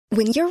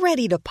When you're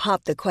ready to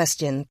pop the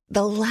question,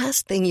 the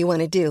last thing you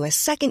want to do is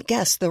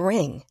second-guess the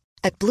ring.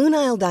 At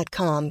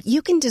BlueNile.com,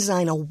 you can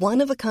design a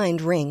one-of-a-kind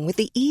ring with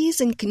the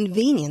ease and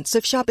convenience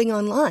of shopping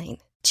online.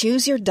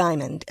 Choose your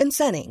diamond and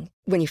setting.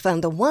 When you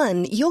find the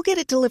one, you'll get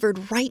it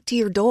delivered right to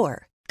your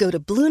door. Go to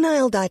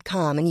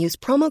BlueNile.com and use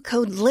promo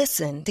code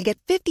LISTEN to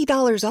get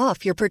 $50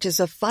 off your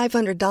purchase of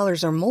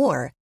 $500 or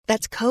more.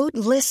 That's code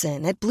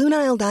LISTEN at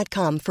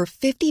BlueNile.com for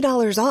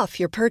 $50 off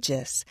your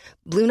purchase.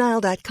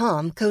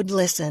 BlueNile.com, code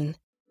LISTEN.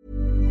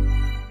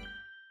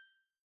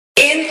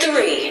 In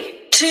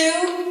 3, 2,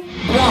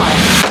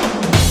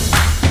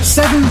 1.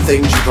 7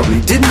 things you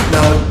probably didn't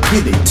know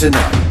you need to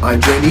know.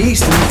 I'm Jamie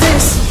East and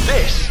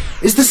this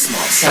is the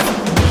Smart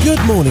 7. Good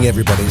morning,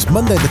 everybody. It's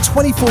Monday the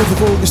 24th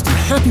of August and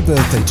happy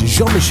birthday to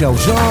Jean-Michel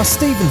Jarre,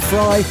 Stephen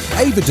Fry,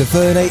 Ava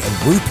DuVernay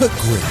and Rupert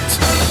Grint.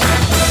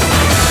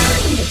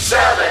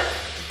 7.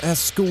 As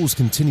schools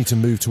continue to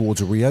move towards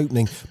a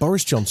reopening,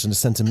 Boris Johnson has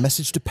sent a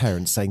message to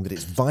parents saying that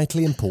it's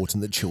vitally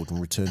important that children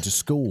return to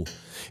school.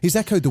 He's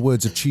echoed the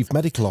words of Chief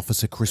Medical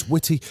Officer Chris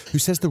Whitty, who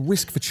says the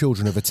risk for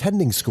children of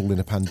attending school in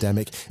a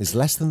pandemic is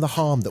less than the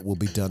harm that will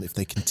be done if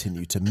they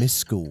continue to miss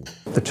school.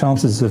 The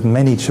chances of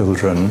many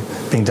children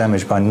being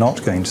damaged by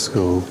not going to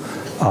school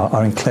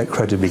are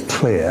incredibly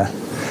clear,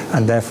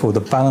 and therefore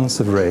the balance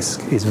of risk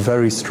is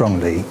very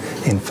strongly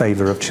in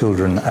favour of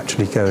children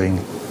actually going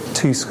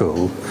to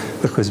school,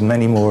 because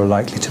many more are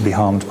likely to be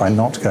harmed by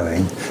not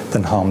going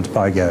than harmed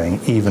by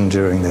going, even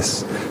during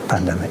this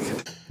pandemic.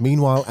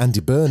 Meanwhile, Andy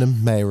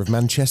Burnham, Mayor of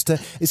Manchester,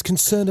 is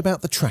concerned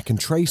about the track and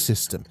trace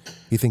system.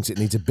 He thinks it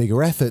needs a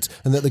bigger effort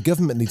and that the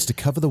government needs to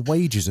cover the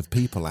wages of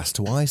people asked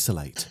to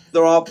isolate.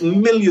 There are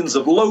millions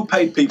of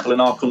low-paid people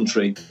in our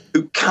country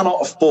who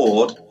cannot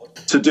afford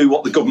to do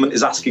what the government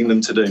is asking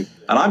them to do.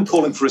 And I'm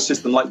calling for a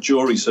system like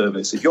jury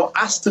service. If you're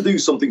asked to do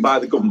something by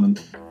the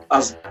government,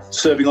 as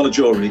serving on a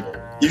jury,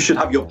 you should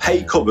have your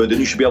pay covered and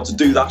you should be able to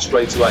do that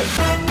straight away.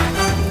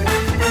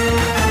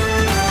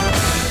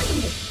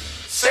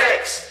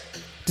 6.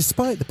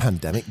 Despite the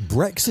pandemic,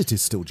 Brexit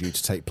is still due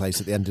to take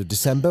place at the end of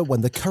December when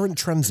the current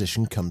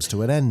transition comes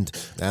to an end,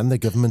 and the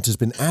government has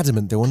been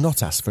adamant they will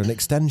not ask for an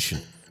extension.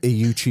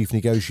 EU chief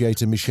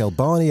negotiator Michel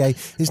Barnier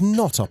is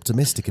not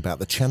optimistic about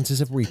the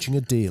chances of reaching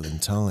a deal in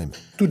time.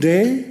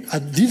 Today,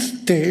 at this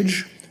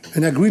stage,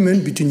 an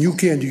agreement between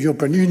UK and the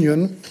European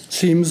Union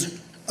seems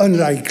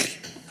unlikely.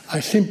 I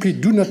simply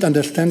do not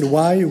understand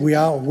why we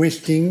are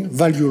wasting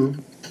valuable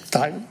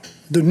time.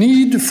 The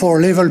need for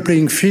a level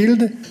playing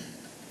field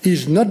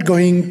is not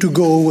going to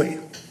go away.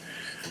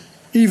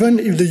 Even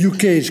if the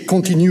UK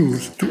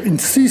continues to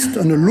insist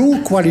on a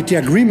low-quality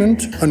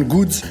agreement on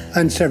goods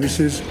and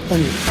services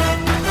only.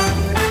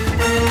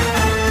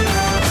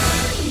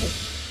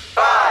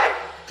 5.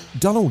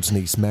 Donald's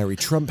niece Mary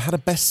Trump had a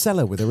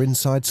bestseller with her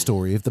inside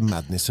story of the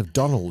madness of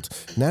Donald.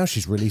 Now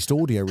she's released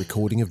audio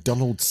recording of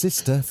Donald's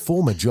sister,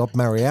 former job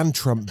Marianne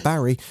Trump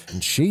Barry,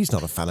 and she's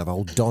not a fan of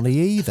old Donnie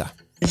either.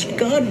 This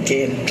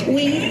goddamn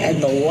tweet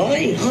and the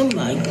lying. Oh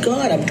my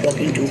God, I'm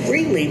talking too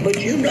freely,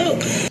 but you know,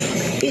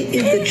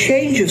 the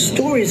change of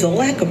stories, the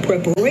lack of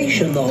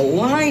preparation, the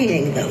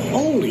lying, the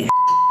holy.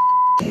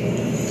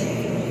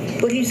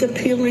 But he's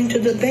appealing to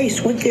the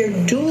base, what they're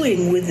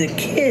doing with the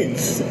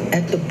kids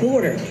at the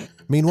border.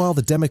 Meanwhile,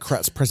 the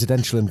Democrats'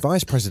 presidential and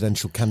vice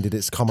presidential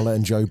candidates Kamala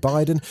and Joe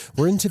Biden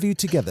were interviewed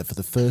together for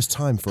the first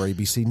time for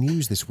ABC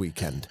News this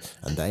weekend,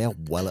 and they are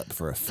well up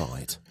for a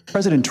fight.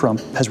 President Trump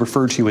has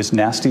referred to you as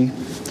nasty,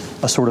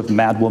 a sort of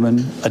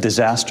madwoman, a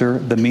disaster,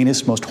 the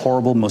meanest, most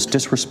horrible, most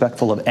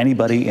disrespectful of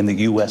anybody in the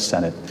U.S.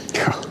 Senate.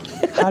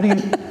 How do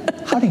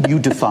you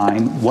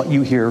define what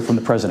you hear from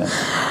the president?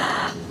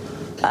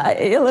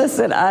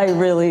 Listen,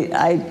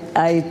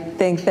 I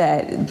think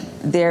that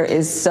there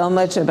is so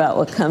much about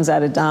what comes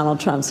out of Donald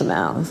Trump's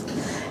mouth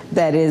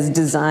that is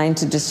designed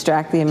to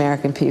distract the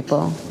American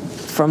people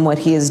from what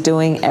he is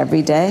doing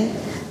every day,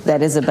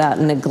 that is about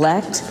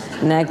neglect,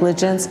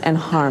 negligence, and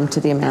harm to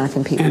the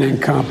American people. And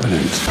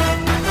incompetence.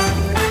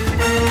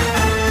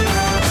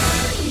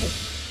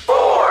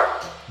 4.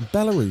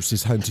 Belarus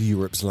is home to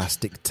Europe's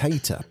last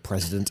dictator,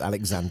 President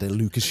Alexander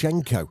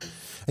Lukashenko.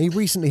 And he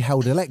recently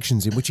held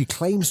elections in which he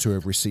claims to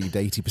have received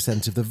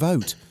 80% of the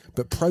vote.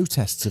 But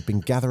protests have been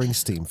gathering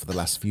steam for the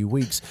last few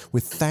weeks,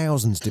 with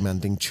thousands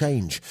demanding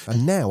change.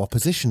 And now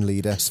opposition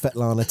leader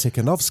Svetlana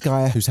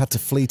Tikhanovskaya, who's had to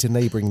flee to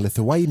neighbouring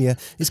Lithuania,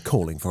 is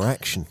calling for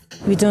action.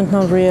 We don't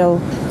know real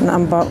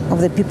number of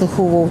the people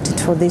who voted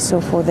for this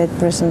or for that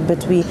person,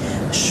 but we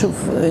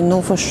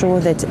know for sure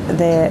that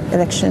the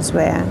elections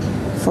were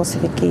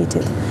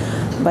falsificated.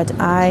 But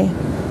I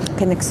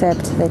can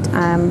accept that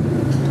I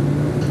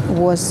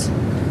was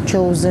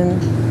chosen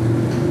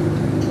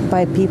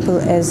by people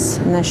as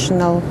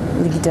national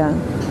leader.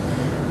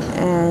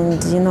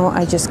 And,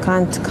 I just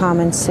can't come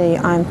and say,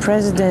 I'm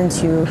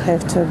president, you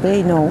have to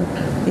obey. No,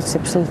 it's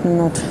absolutely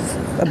not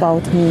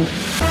about me.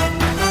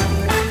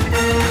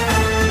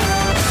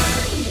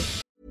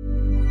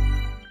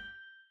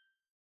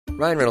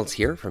 Ryan Reynolds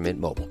here from Mint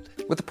Mobile.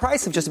 With the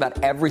price of just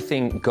about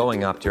everything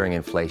going up during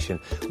inflation,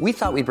 we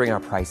thought we'd bring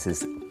our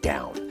prices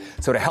down.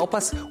 So to help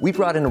us, we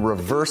brought in a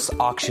reverse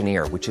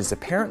auctioneer, which is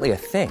apparently a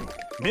thing.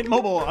 Mint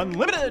Mobile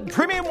Unlimited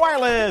Premium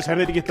Wireless. How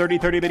to get 30,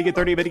 30, bit to get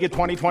 30, bit to get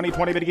 20, 20,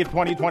 20, bit to get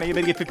 20, 20,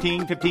 bit to get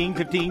 15, 15,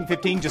 15,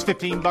 15, just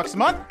 $15 a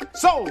month?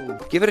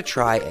 Sold! Give it a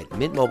try at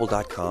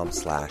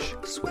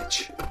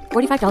mintmobile.com/switch.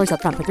 $45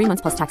 up front for 3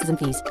 months plus taxes and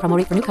fees. Promo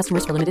rate for new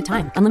customers for limited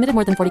time. Unlimited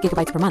more than 40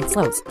 gigabytes per month.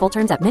 Slows full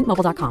terms at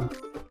mintmobile.com.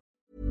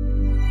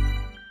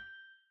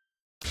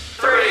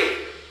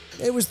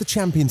 It was the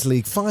Champions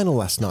League final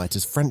last night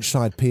as French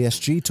side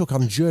PSG took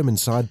on German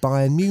side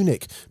Bayern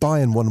Munich.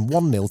 Bayern won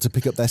 1-0 to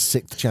pick up their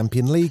 6th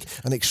Champions League,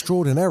 and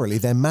extraordinarily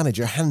their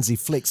manager Hansi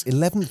Flick's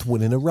 11th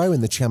win in a row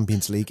in the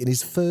Champions League in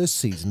his first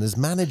season as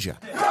manager.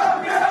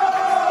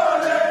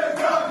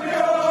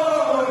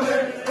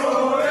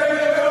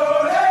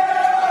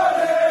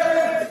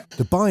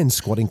 The Bayern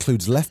squad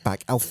includes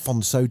left-back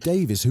Alphonso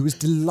Davies, who was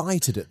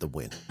delighted at the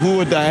win. Who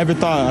would ever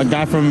thought a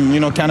guy from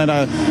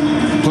Canada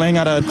playing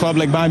at a club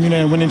like Bayern Munich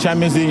and winning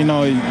Champions League,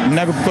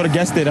 never could have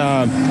guessed it.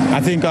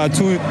 I think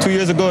 2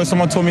 years ago, if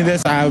someone told me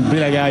this, I would be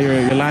like, yeah,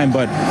 you're lying.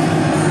 But,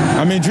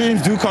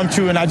 dreams do come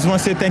true, and I just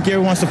want to say thank you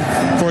everyone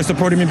for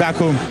supporting me back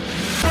home.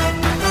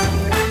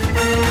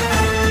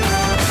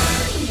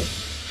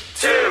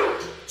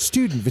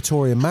 Student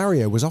Vittoria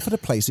Mario was offered a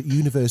place at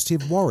University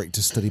of Warwick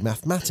to study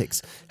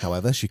mathematics.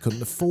 However, she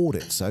couldn't afford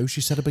it, so she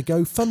set up a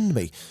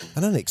GoFundMe.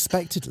 And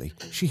unexpectedly,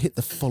 she hit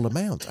the full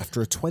amount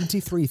after a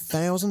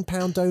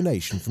 £23,000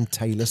 donation from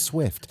Taylor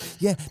Swift.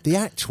 Yeah, the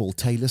actual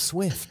Taylor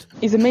Swift.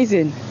 It's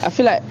amazing. I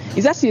feel like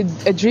it's actually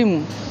a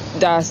dream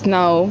that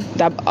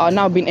are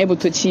now being able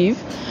to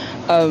achieve.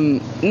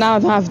 Now I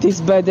don't have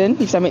this burden,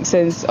 if that makes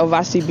sense, of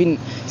actually been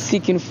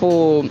seeking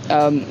for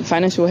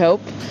financial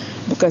help,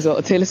 because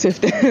Taylor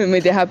Swift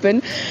made it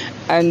happen,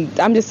 and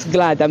I'm just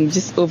glad. I'm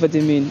just over the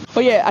moon.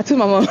 But yeah, I told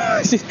my mom,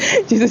 she's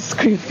just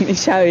screaming and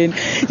shouting,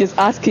 just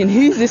asking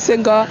who's the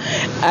singer,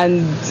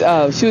 and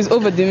she was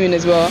over the moon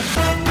as well.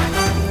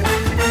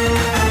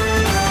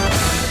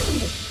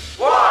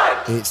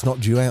 It's not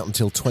due out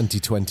until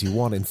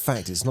 2021. In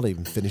fact, it's not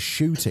even finished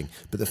shooting.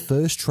 But the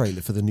first trailer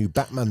for the new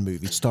Batman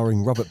movie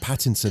starring Robert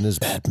Pattinson as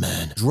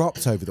Batman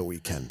dropped over the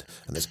weekend.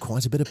 And there's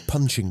quite a bit of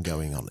punching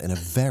going on in a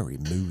very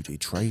moody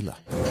trailer.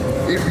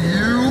 If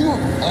you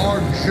are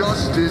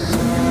justice,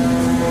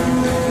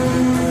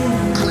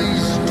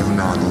 please do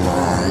not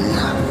lie.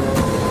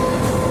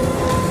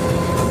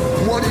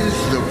 What is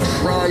the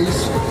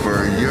price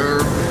for your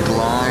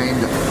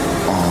blind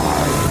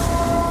eye?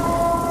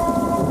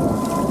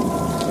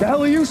 The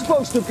hell are you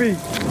supposed to be?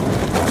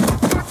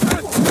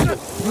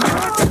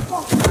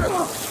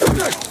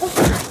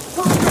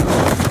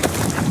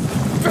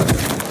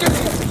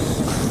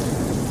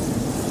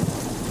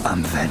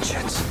 I'm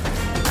vengeance.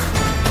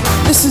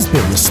 This has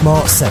been the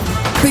Smart 7.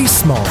 Be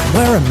smart,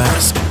 wear a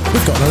mask.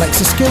 We've got an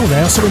Alexa skill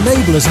now, so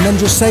enable us and then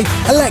just say,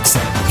 Alexa,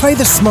 play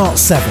the Smart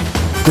 7.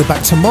 We're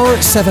back tomorrow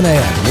at 7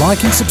 a.m.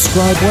 Like and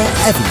subscribe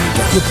wherever you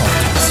get your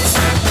podcasts.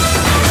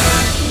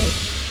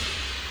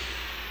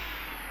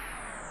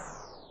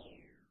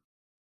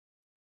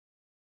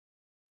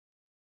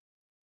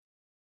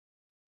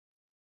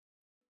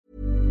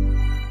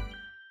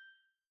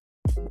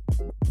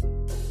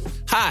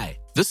 Hi,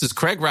 this is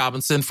Craig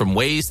Robinson from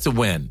Ways to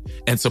Win,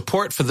 and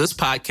support for this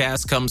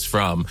podcast comes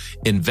from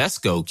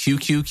Invesco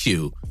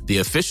QQQ, the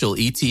official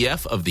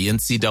ETF of the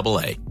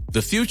NCAA.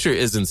 The future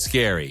isn't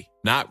scary.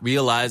 Not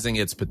realizing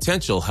its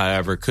potential,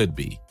 however, could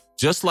be.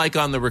 Just like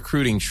on the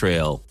recruiting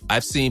trail,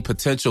 I've seen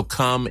potential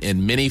come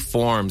in many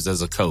forms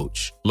as a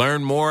coach.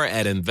 Learn more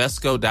at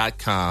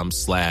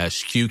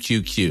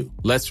Invesco.com/QQQ.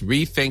 Let's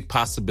rethink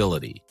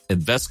possibility.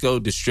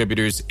 Invesco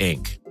Distributors,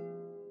 Inc.